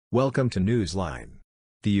Welcome to Newsline.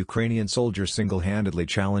 The Ukrainian soldier single-handedly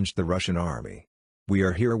challenged the Russian army. We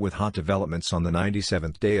are here with hot developments on the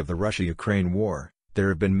 97th day of the Russia-Ukraine war. There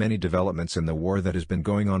have been many developments in the war that has been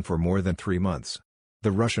going on for more than 3 months.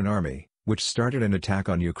 The Russian army, which started an attack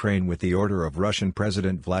on Ukraine with the order of Russian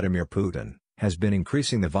President Vladimir Putin, has been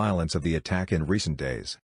increasing the violence of the attack in recent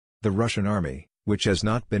days. The Russian army, which has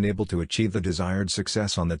not been able to achieve the desired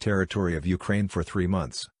success on the territory of Ukraine for 3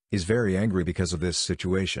 months, is very angry because of this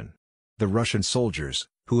situation. The Russian soldiers,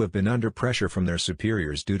 who have been under pressure from their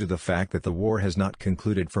superiors due to the fact that the war has not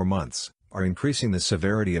concluded for months, are increasing the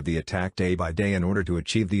severity of the attack day by day in order to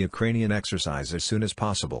achieve the Ukrainian exercise as soon as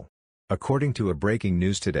possible. According to a breaking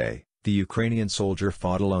news today, the Ukrainian soldier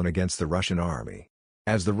fought alone against the Russian army.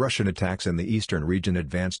 As the Russian attacks in the eastern region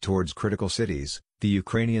advanced towards critical cities, the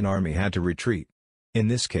Ukrainian army had to retreat. In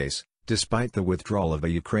this case, despite the withdrawal of a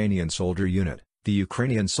Ukrainian soldier unit, the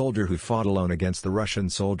Ukrainian soldier who fought alone against the Russian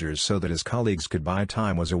soldiers so that his colleagues could buy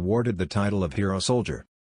time was awarded the title of Hero Soldier.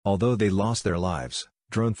 Although they lost their lives,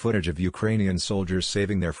 drone footage of Ukrainian soldiers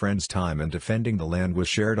saving their friends' time and defending the land was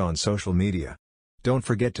shared on social media. Don't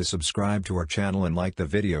forget to subscribe to our channel and like the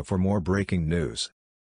video for more breaking news.